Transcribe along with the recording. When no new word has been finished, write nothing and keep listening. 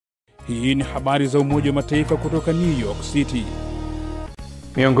Hii ni habari za Umoja wa Mataifa kutoka New York City.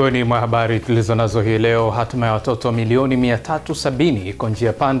 Miongoni mwa habari tulizonazo hii leo, hatima ya watoto milioni 370 iko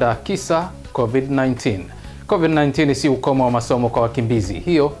njia panda kisa COVID-19. COVID-19 si ukomo wa masomo kwa wakimbizi.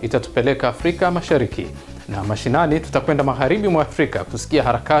 Hiyo itatupeleka Afrika Mashariki. Na mashinani tutakwenda magharibi mwa Afrika kusikia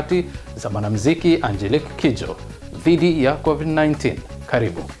harakati za mwanamuziki Angelique Kidjo dhidi ya COVID-19.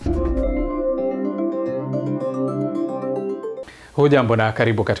 Karibu. Hujambo na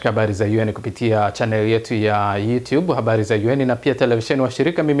karibu katika habari za UN kupitia channel yetu ya YouTube Habari za UN na pia televisheni wa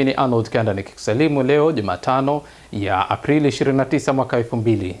shirika. Mimi ni ANOLD Kanda nikikusalimu leo Jumatano ya Aprili 29 mwaka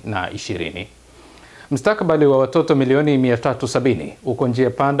 2020. Mustakabali wa watoto milioni 370 uko njia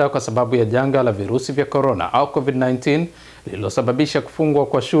panda kwa sababu ya janga la virusi vya corona au COVID-19 lililosababisha kufungwa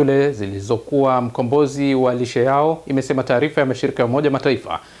kwa shule zilizokuwa mkombozi wa lishe yao, imesema taarifa ya mashirika ya Umoja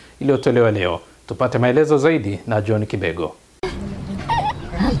Mataifa iliyotolewa leo. Tupate maelezo zaidi na John Kibego.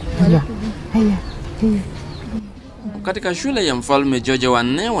 Katika shule ya Mfalme George wa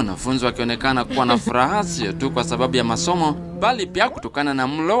 4, wanafunzi wakionekana kuwa na furaha sio tu kwa sababu ya masomo, bali pia kutokana na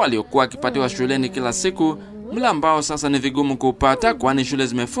mlo waliokuwa wakipatiwa shuleni kila siku, mlo ambao sasa ni vigumu kupata kwani shule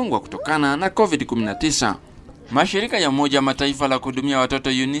zimefungwa kutokana na COVID-19. Mashirika ya Umoja wa Mataifa la kuhudumia watoto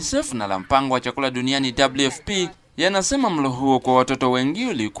UNICEF na la mpango wa chakula duniani WFP yanasema mlo huo kwa watoto wengi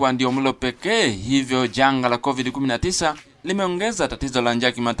ulikuwa ndio mlo pekee, hivyo janga la COVID-19 limeongeza tatizo la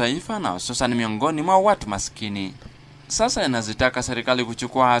njaa kimataifa na hususan miongoni mwa watu maskini. Sasa yanazitaka serikali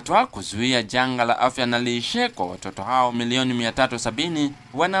kuchukua hatua kuzuia janga la afya na lishe kwa watoto hao milioni 370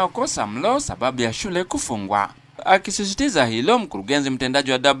 wanaokosa mlo sababu ya shule kufungwa. Akisisitiza hilo, mkurugenzi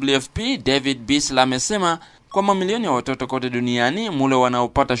mtendaji wa WFP David Bisla amesema kwa mamilioni ya watoto kote duniani mlo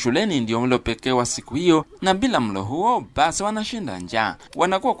wanaopata shuleni ndio mlo pekee wa siku hiyo, na bila mlo huo basi wanashinda njaa,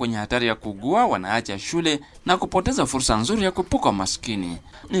 wanakuwa kwenye hatari ya kugua, wanaacha shule na kupoteza fursa nzuri ya kuepuka maskini.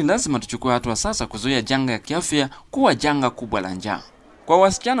 Ni lazima tuchukue hatua sasa kuzuia janga ya kiafya kuwa janga kubwa la njaa. Kwa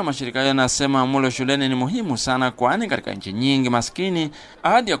wasichana, mashirika yanasema mlo shuleni ni muhimu sana kwani katika nchi nyingi maskini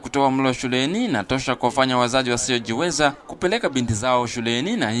ahadi ya kutoa mlo shuleni inatosha kuwafanya wazazi wasiojiweza kupeleka binti zao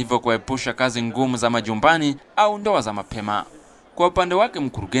shuleni na hivyo kuepusha kazi ngumu za majumbani au ndoa za mapema. Kwa upande wake,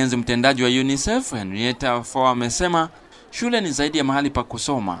 mkurugenzi mtendaji wa UNICEF Henrietta Fore amesema shule ni zaidi ya mahali pa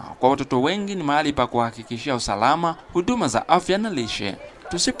kusoma. Kwa watoto wengi ni mahali pa kuhakikishia usalama, huduma za afya na lishe.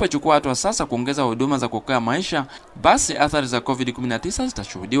 Tusipochukua hatua sasa kuongeza huduma za kuokoa maisha, basi athari za COVID-19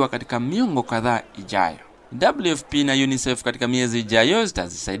 zitashuhudiwa katika miongo kadhaa ijayo. WFP na UNICEF katika miezi ijayo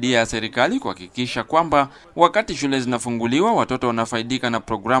zitazisaidia serikali kuhakikisha kwamba wakati shule zinafunguliwa watoto wanafaidika na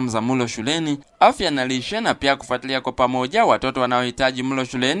programu za mlo shuleni, afya na lishe, na pia kufuatilia kwa pamoja watoto wanaohitaji mlo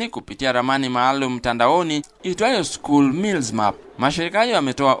shuleni kupitia ramani maalum mtandaoni itwayo School Meals Map. Mashirika hayo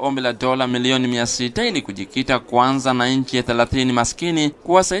yametoa ombi la dola milioni 600 ili kujikita kwanza na nchi ya 30 maskini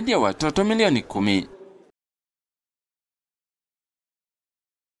kuwasaidia watoto milioni 10.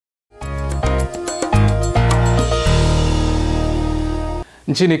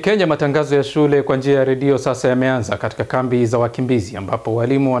 Nchini Kenya, matangazo ya shule kwa njia ya redio sasa yameanza katika kambi za wakimbizi, ambapo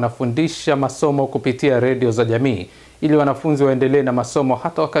walimu wanafundisha masomo kupitia redio za jamii ili wanafunzi waendelee na masomo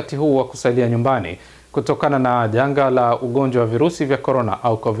hata wakati huu wa kusalia nyumbani kutokana na janga la ugonjwa wa virusi vya corona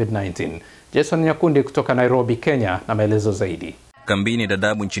au COVID-19. Jason Nyakundi kutoka Nairobi, Kenya na maelezo zaidi. Kambini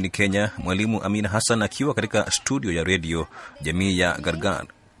Dadaab nchini Kenya, mwalimu Amina Hassan akiwa katika studio ya redio jamii ya Gargar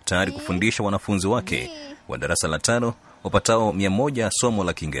tayari kufundisha wanafunzi wake wa darasa la 5 wapatao 100 somo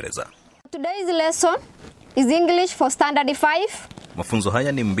la Kiingereza. Today's lesson is English for standard 5. Mafunzo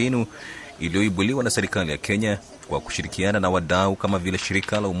haya ni mbinu iliyoibuliwa na serikali ya Kenya kwa kushirikiana na wadau kama vile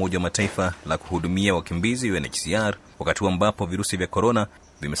shirika la Umoja wa Mataifa la kuhudumia wakimbizi UNHCR, wakati ambapo virusi vya corona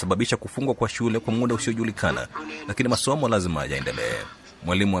vimesababisha kufungwa kwa shule kwa muda usiojulikana, lakini masomo lazima yaendelee.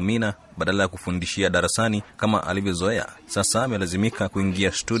 Mwalimu Amina badala ya kufundishia darasani kama alivyozoea, sasa amelazimika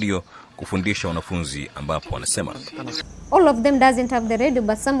kuingia studio kufundisha wanafunzi, ambapo wanasema all of them doesn't have the radio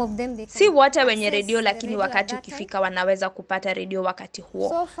but some of them si wote wenye redio, lakini wakati ukifika wanaweza kupata redio wakati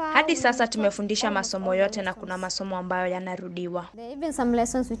huo. Hadi sasa tumefundisha masomo yote na kuna masomo ambayo yanarudiwa. There are even some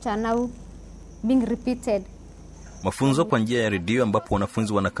lessons which are now being repeated. Mafunzo kwa njia ya redio ambapo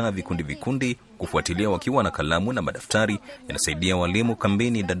wanafunzi wanakaa vikundi kufuatilia wakiwa na kalamu na madaftari yanasaidia walimu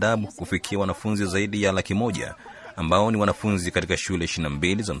kambini Dadaab kufikia wanafunzi zaidi ya 100,000 ambao ni wanafunzi katika shule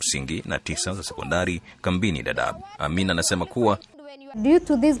 22 za msingi na 9 za sekondari kambini Dadaab. Amina anasema kuwa due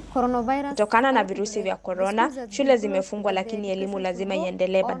to this coronavirus, kutokana na virusi vya corona, shule zimefungwa, lakini elimu lazima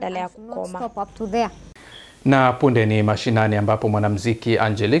iendelee badala ya kukoma. Na punde ni mashinani, ambapo mwanamuziki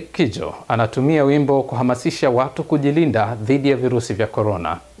Angelique Kidjo anatumia wimbo kuhamasisha watu kujilinda dhidi ya virusi vya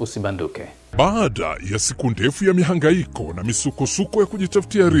corona. Usibanduke. Baada ya siku ndefu ya mihangaiko na misukosuko ya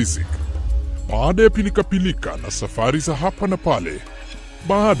kujitafutia riziki, Baada ya pilika-pilika na safari za hapa na pale,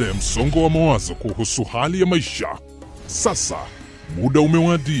 baada ya msongo wa mawazo kuhusu hali ya maisha, sasa muda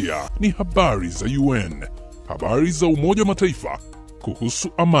umewadia. Ni habari za UN, habari za Umoja wa Mataifa kuhusu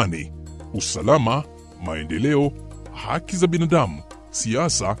amani, usalama, maendeleo, haki za binadamu,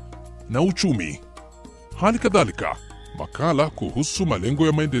 siasa na uchumi. Hali kadhalika, makala kuhusu malengo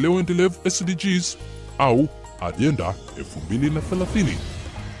ya maendeleo endelevu SDGs au Agenda 2030.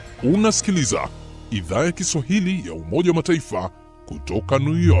 Unasikiliza Idhaa ya Kiswahili ya Umoja wa Mataifa kutoka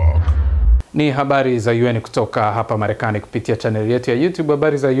New York. Ni habari za UN kutoka hapa Marekani kupitia channel yetu ya YouTube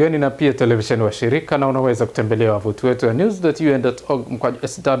Habari za UN na pia televisheni wa shirika, na unaweza kutembelea wavuti wetu ya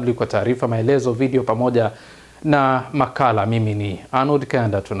news.un.org/sw kwa taarifa, maelezo, video pamoja na makala. Mimi ni ANOLD,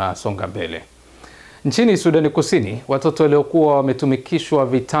 KAYANDA. Tunasonga mbele. Nchini Sudani Kusini, watoto waliokuwa wametumikishwa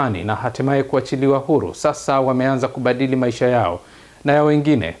vitani na hatimaye kuachiliwa huru sasa wameanza kubadili maisha yao na ya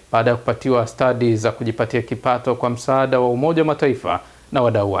wengine baada ya kupatiwa stadi za kujipatia kipato kwa msaada wa Umoja wa Mataifa na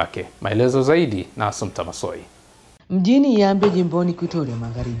wadau wake. Maelezo zaidi na Asumta Masoi. Mjini Yambe, jimboni Equatoria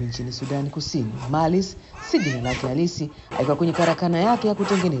Magharibi nchini Sudani Kusini, Malis, si jina lake halisi, alikuwa kwenye karakana yake ya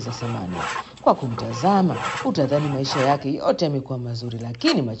kutengeneza samani. Kwa kumtazama, utadhani maisha yake yote yamekuwa mazuri,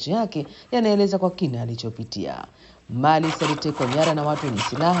 lakini macho yake yanaeleza kwa kina alichopitia. Malis alitekwa nyara na watu wenye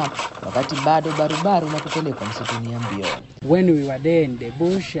silaha wakati bado barubaru na kupelekwa msituni ya mbio.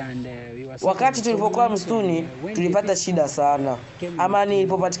 Wakati tulipokuwa msituni, tulipata shida sana. Amani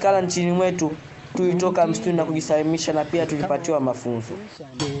ilipopatikana nchini mwetu, tulitoka msituni na kujisalimisha, na pia tulipatiwa mafunzo.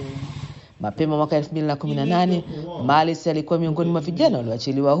 Mapema mwaka 2018, Malis alikuwa miongoni mwa vijana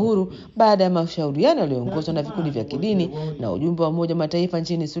walioachiliwa huru baada ya mashauriano yaliyoongozwa na vikundi vya kidini na ujumbe wa Umoja wa Mataifa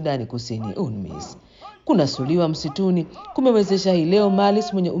nchini Sudani Kusini, UNMISS. Kunasuliwa msituni kumewezesha hii leo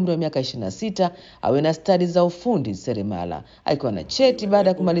Malis mwenye umri wa miaka 26 awe na stadi za ufundi seremala. Alikuwa na cheti baada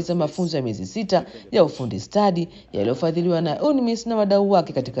ya kumaliza mafunzo ya miezi 6 ya ufundi stadi yaliyofadhiliwa na UNMISS na wadau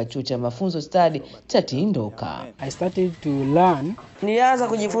wake katika chuo cha mafunzo stadi cha Tindoka. Nilianza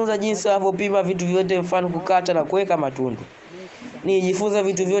kujifunza jinsi wanavyopima vitu vyote, mfano kukata na kuweka matundu. Nijifunza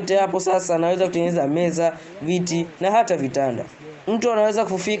vitu vyote hapo. Sasa naweza kutengeneza meza, viti na hata vitanda. Mtu anaweza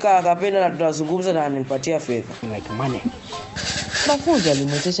kufika akapenda na tunazungumza na ananipatia fedha. Mafunzo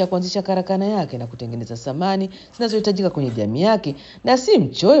yalimwezesha kuanzisha karakana yake na kutengeneza samani zinazohitajika kwenye jamii yake, na si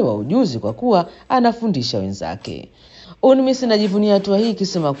mchoyo wa ujuzi kwa kuwa anafundisha wenzake. UNMISS inajivunia hatua hii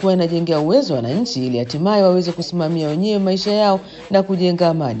ikisema kuwa inajengea uwezo wananchi ili hatimaye waweze kusimamia wenyewe maisha yao na kujenga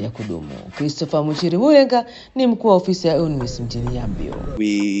amani ya kudumu. Christopher Muchiri Mulenga ni mkuu wa ofisi ya UNMISS mjini Yambio.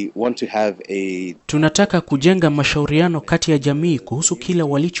 Tunataka kujenga mashauriano kati ya jamii kuhusu kile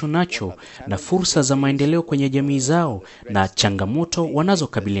walicho nacho na fursa za maendeleo kwenye jamii zao na changamoto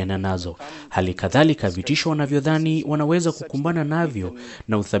wanazokabiliana nazo. Hali kadhalika vitisho wanavyodhani wanaweza kukumbana navyo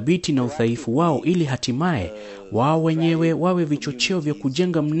na uthabiti na udhaifu wao, ili hatimaye wao wenyewe wawe vichocheo vya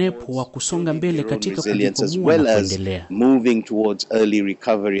kujenga mnepo wa kusonga mbele katika kujikwamua na kuendelea.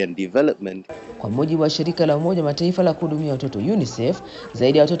 Kwa mujibu wa shirika la Umoja wa Mataifa la kuhudumia watoto UNICEF,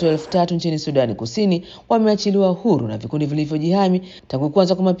 zaidi ya watoto 3,000 nchini Sudani Kusini wameachiliwa huru na vikundi vilivyojihami tangu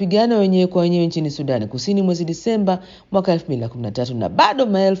kuanza kwa mapigano wenyewe kwa wenyewe nchini Sudani Kusini mwezi Disemba mwaka 2013, na bado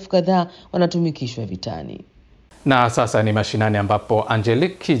maelfu kadhaa wanatumikishwa vitani. Na sasa ni mashinani ambapo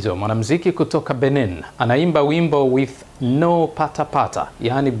Angelique Kidjo, mwanamuziki kutoka Benin, anaimba wimbo with no pata pata,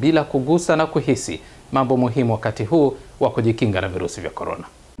 yaani bila kugusa na kuhisi, mambo muhimu wakati huu wa kujikinga na virusi vya corona.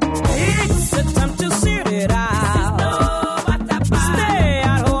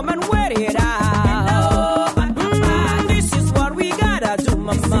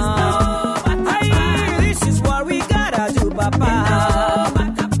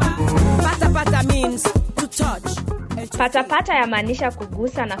 Patapata yamaanisha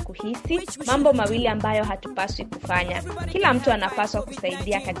kugusa na kuhisi, mambo mawili ambayo hatupaswi kufanya. Kila mtu anapaswa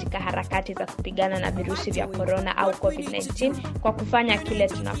kusaidia katika harakati za kupigana na virusi vya corona au COVID-19 kwa kufanya kile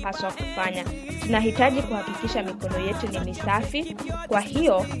tunapaswa kufanya. Tunahitaji kuhakikisha mikono yetu ni misafi, kwa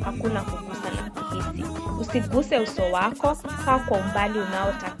hiyo hakuna kugusa na kuhisi. Usiguse uso wako, kaa kwa umbali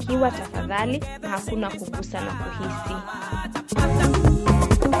unaotakiwa tafadhali, na hakuna kugusa na kuhisi.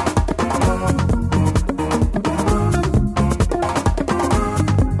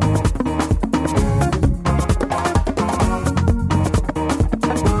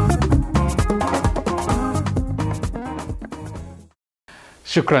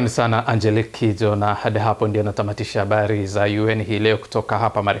 Shukrani sana Angelique Kidjo, na hadi hapo ndio natamatisha habari za UN hii leo kutoka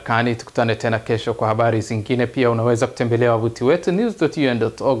hapa Marekani. Tukutane tena kesho kwa habari zingine. Pia unaweza kutembelea wavuti wetu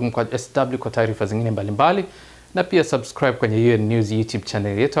news.un.org/sw kwa taarifa zingine mbalimbali, na pia subscribe kwenye UN News YouTube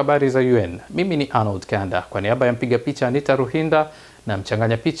channel yetu Habari za UN. Mimi ni ANOLD, KAYANDA. Kwa niaba ya mpiga picha Anita Ruhinda na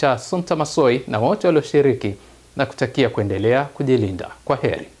mchanganya picha Sunta Masoi na wote walioshiriki na kutakia kuendelea kujilinda. Kwa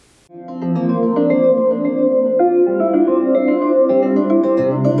heri.